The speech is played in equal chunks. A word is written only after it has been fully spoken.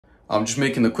I'm just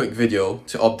making a quick video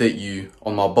to update you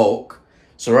on my bulk.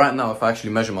 So right now, if I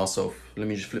actually measure myself, let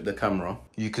me just flip the camera.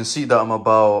 You can see that I'm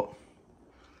about,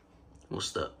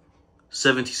 what's that?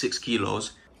 76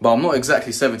 kilos. But I'm not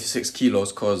exactly 76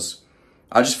 kilos because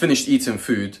I just finished eating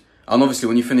food. And obviously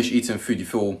when you finish eating food, you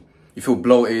feel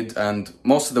bloated, and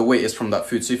most of the weight is from that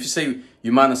food. So if you say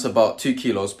you minus about 2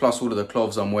 kilos plus all of the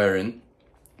clothes I'm wearing,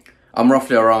 I'm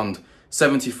roughly around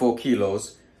 74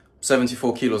 kilos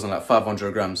and like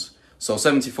 500 grams. So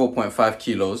 74.5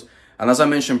 kilos. And as I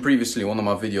mentioned previously in one of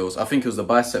my videos, I think it was the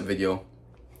bicep video,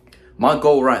 my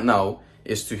goal right now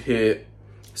is to hit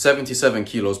 77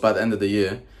 kilos by the end of the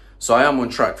year. So I am on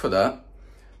track for that.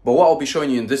 But what I'll be showing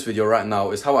you in this video right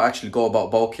now is how I actually go about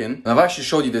bulking. And I've actually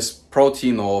showed you this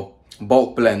protein or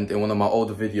bulk blend in one of my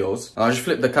older videos. And I just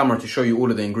flipped the camera to show you all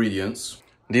of the ingredients.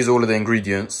 These are all of the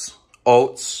ingredients.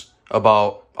 Oats,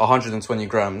 about 120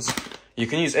 grams. You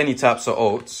can use any types of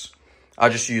oats. I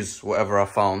just use whatever I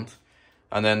found.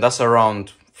 And then that's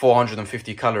around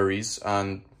 450 calories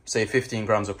and say 15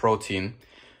 grams of protein.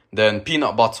 Then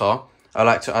peanut butter, I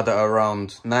like to add at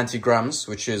around 90 grams,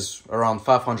 which is around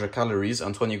 500 calories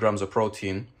and 20 grams of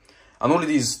protein. And all of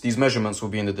these measurements will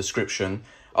be in the description.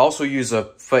 I also use a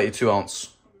 32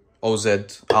 ounce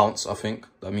OZ ounce, I think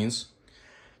that means.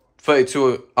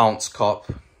 32 ounce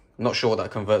cup. Not sure what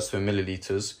that converts to in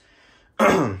milliliters.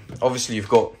 Obviously, you've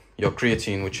got your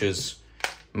creatine, which is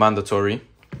mandatory.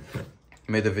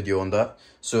 Made a video on that.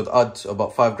 So I'd add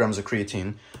about 5 grams of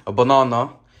creatine. A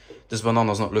banana. This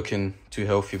banana's not looking too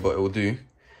healthy, but it will do.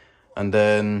 And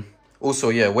then also,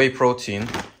 yeah, whey protein.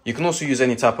 You can also use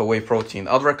any type of whey protein.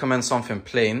 I'd recommend something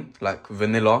plain, like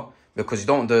vanilla, because you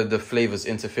don't want the flavors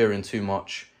interfering too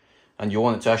much, and you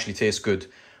want it to actually taste good.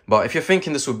 But if you're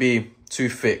thinking this will be too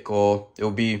thick or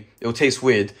it'll taste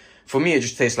weird, for me it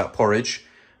just tastes like porridge,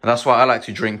 and that's why I like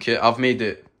to drink it. I've made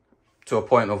it to a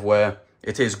point of where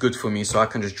it tastes good for me, so I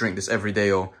can just drink this every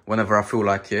day or whenever I feel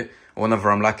like it, or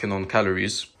whenever I'm lacking on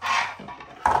calories.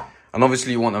 And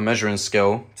obviously you want a measuring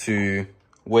scale to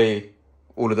weigh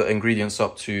all of the ingredients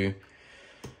up to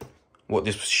what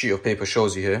this sheet of paper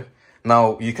shows you here.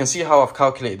 Now, you can see how I've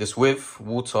calculated this with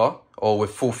water or with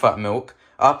full fat milk.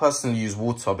 I personally use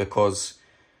water because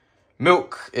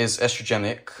milk is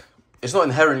estrogenic. It's not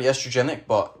inherently estrogenic,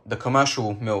 but the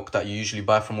commercial milk that you usually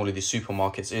buy from all of these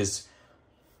supermarkets is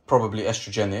probably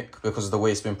estrogenic because of the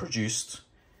way it's been produced.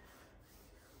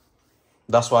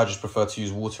 That's why I just prefer to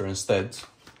use water instead.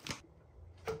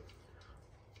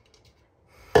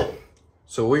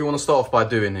 So what you want to start off by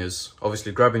doing is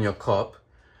obviously grabbing your cup.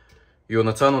 You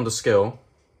want to turn on the scale.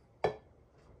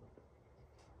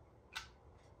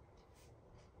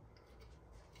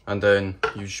 And then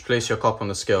you just place your cup on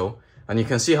the scale. And you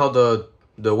can see how the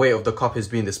weight of the cup is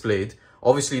being displayed.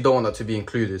 Obviously you don't want that to be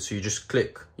included, so you just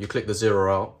click the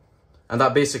 0 out. And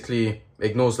that basically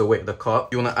ignores the weight of the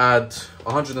cup. You want to add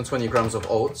 120 grams of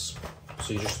oats.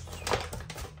 So you just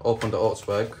open the oats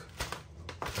bag.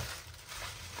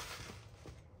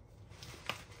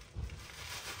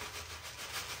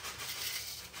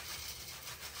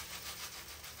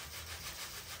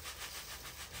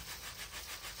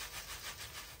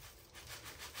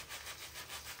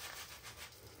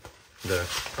 There,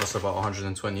 that's about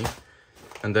 120.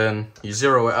 And then you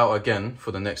 0 it out again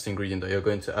for the next ingredient that you're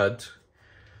going to add.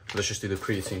 Let's just do the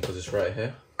creatine because it's right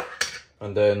here.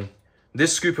 And then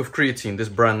this scoop of creatine, this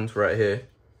brand right here,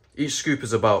 each scoop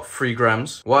is about 3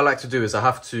 grams. What I like to do is I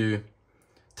have to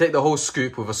take the whole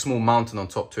scoop with a small mountain on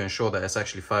top to ensure that it's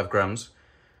actually 5 grams.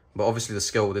 But obviously the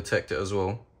scale will detect it as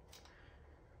well.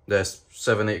 There's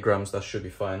 7-8 grams, that should be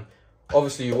fine.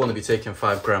 Obviously you want to be taking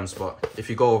 5 grams, but if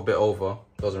you go a bit over,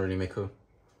 it doesn't really make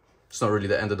it's not really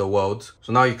the end of the world.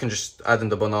 So now you can just add in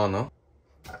the banana.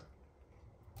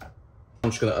 I'm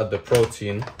just going to add the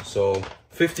protein. So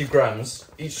 50 grams,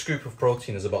 each scoop of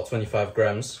protein is about 25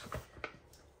 grams.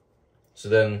 So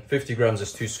then 50 grams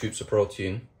is 2 scoops of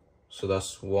protein. So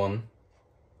that's 1.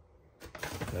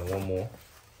 And then 1 more.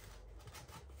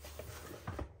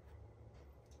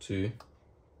 2.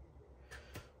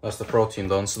 That's the protein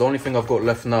done. So the only thing I've got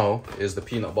left now is the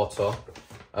peanut butter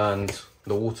and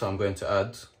the water I'm going to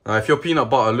add. Now, if your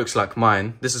peanut butter looks like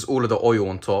mine, this is all of the oil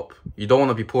on top. You don't want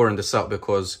to be pouring this out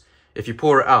because if you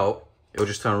pour it out, it'll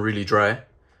just turn really dry.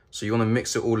 So you want to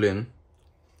mix it all in.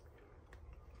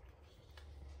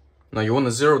 Now you want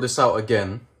to 0 this out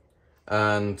again.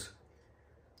 And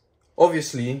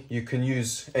obviously you can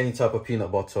use any type of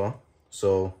peanut butter.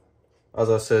 So as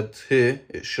I said here,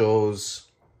 it shows,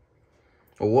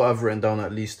 or what I've written down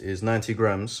at least is 90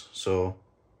 grams. So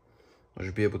I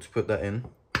should be able to put that in.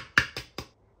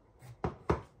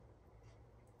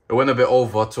 It went a bit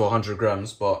over to 100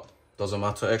 grams, but doesn't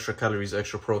matter. Extra calories,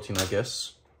 extra protein, I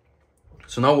guess.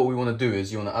 So now what we want to do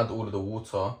is you want to add all of the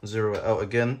water, zero it out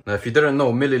again. Now if you didn't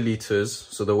know, milliliters,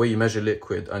 so the way you measure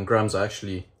liquid, and grams are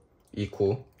actually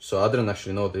equal. So I didn't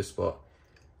actually know this, but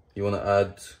you want to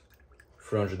add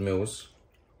 300 mils.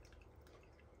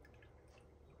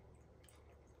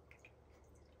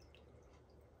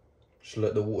 Just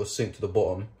let the water sink to the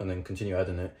bottom and then continue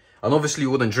adding it. And obviously you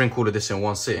wouldn't drink all of this in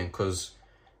one sitting because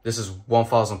this is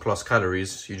 1,000 plus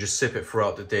calories. You just sip it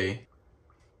throughout the day.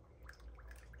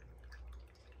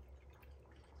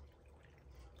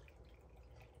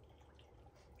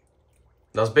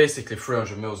 That's basically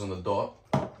 300 mils on the dot.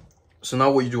 So now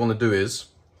what you do want to do is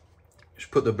just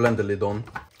put the blender lid on.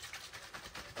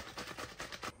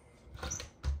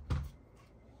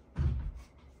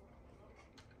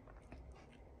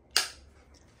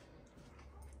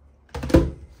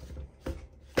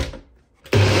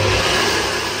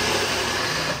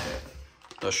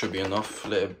 That should be enough.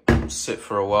 Let it sit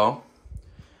for a while.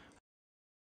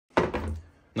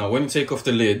 Now when you take off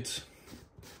the lid,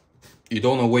 you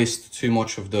don't want to waste too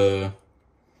much of the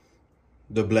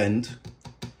blend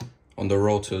on the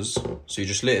rotors. So you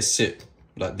just let it sit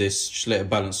like this. Just let it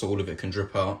balance so all of it can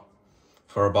drip out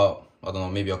for about, I don't know,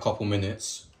 maybe a couple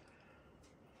minutes.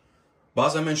 But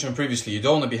as I mentioned previously, you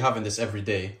don't want to be having this every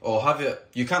day. Or have it,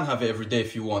 you can have it every day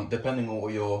if you want, depending on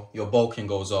what your bulking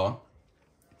goals are.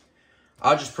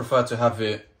 I just prefer to have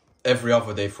it every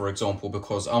other day, for example,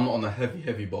 because I'm not on a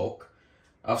heavy bulk.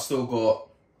 I've still got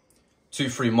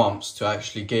 2-3 months to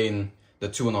actually gain the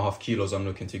 2.5 kilos I'm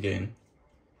looking to gain.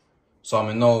 So I'm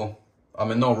in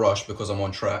no rush because I'm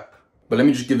on track. But let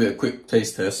me just give it a quick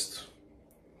taste test.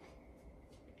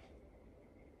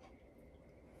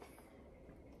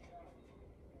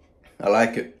 I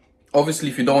like it. Obviously,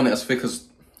 if you don't want it as thick as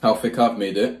how thick I've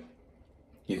made it,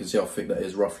 you can see how thick that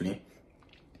is roughly.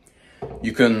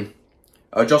 You can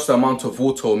adjust the amount of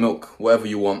water or milk, whatever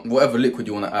you want, whatever liquid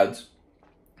you want to add.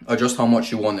 Adjust how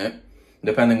much you want it,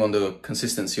 depending on the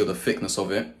consistency or the thickness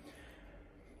of it.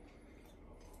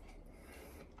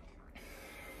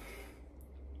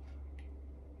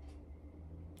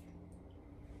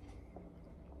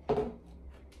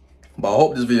 But I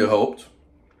hope this video helped.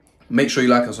 Make sure you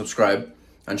like and subscribe,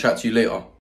 and chat to you later.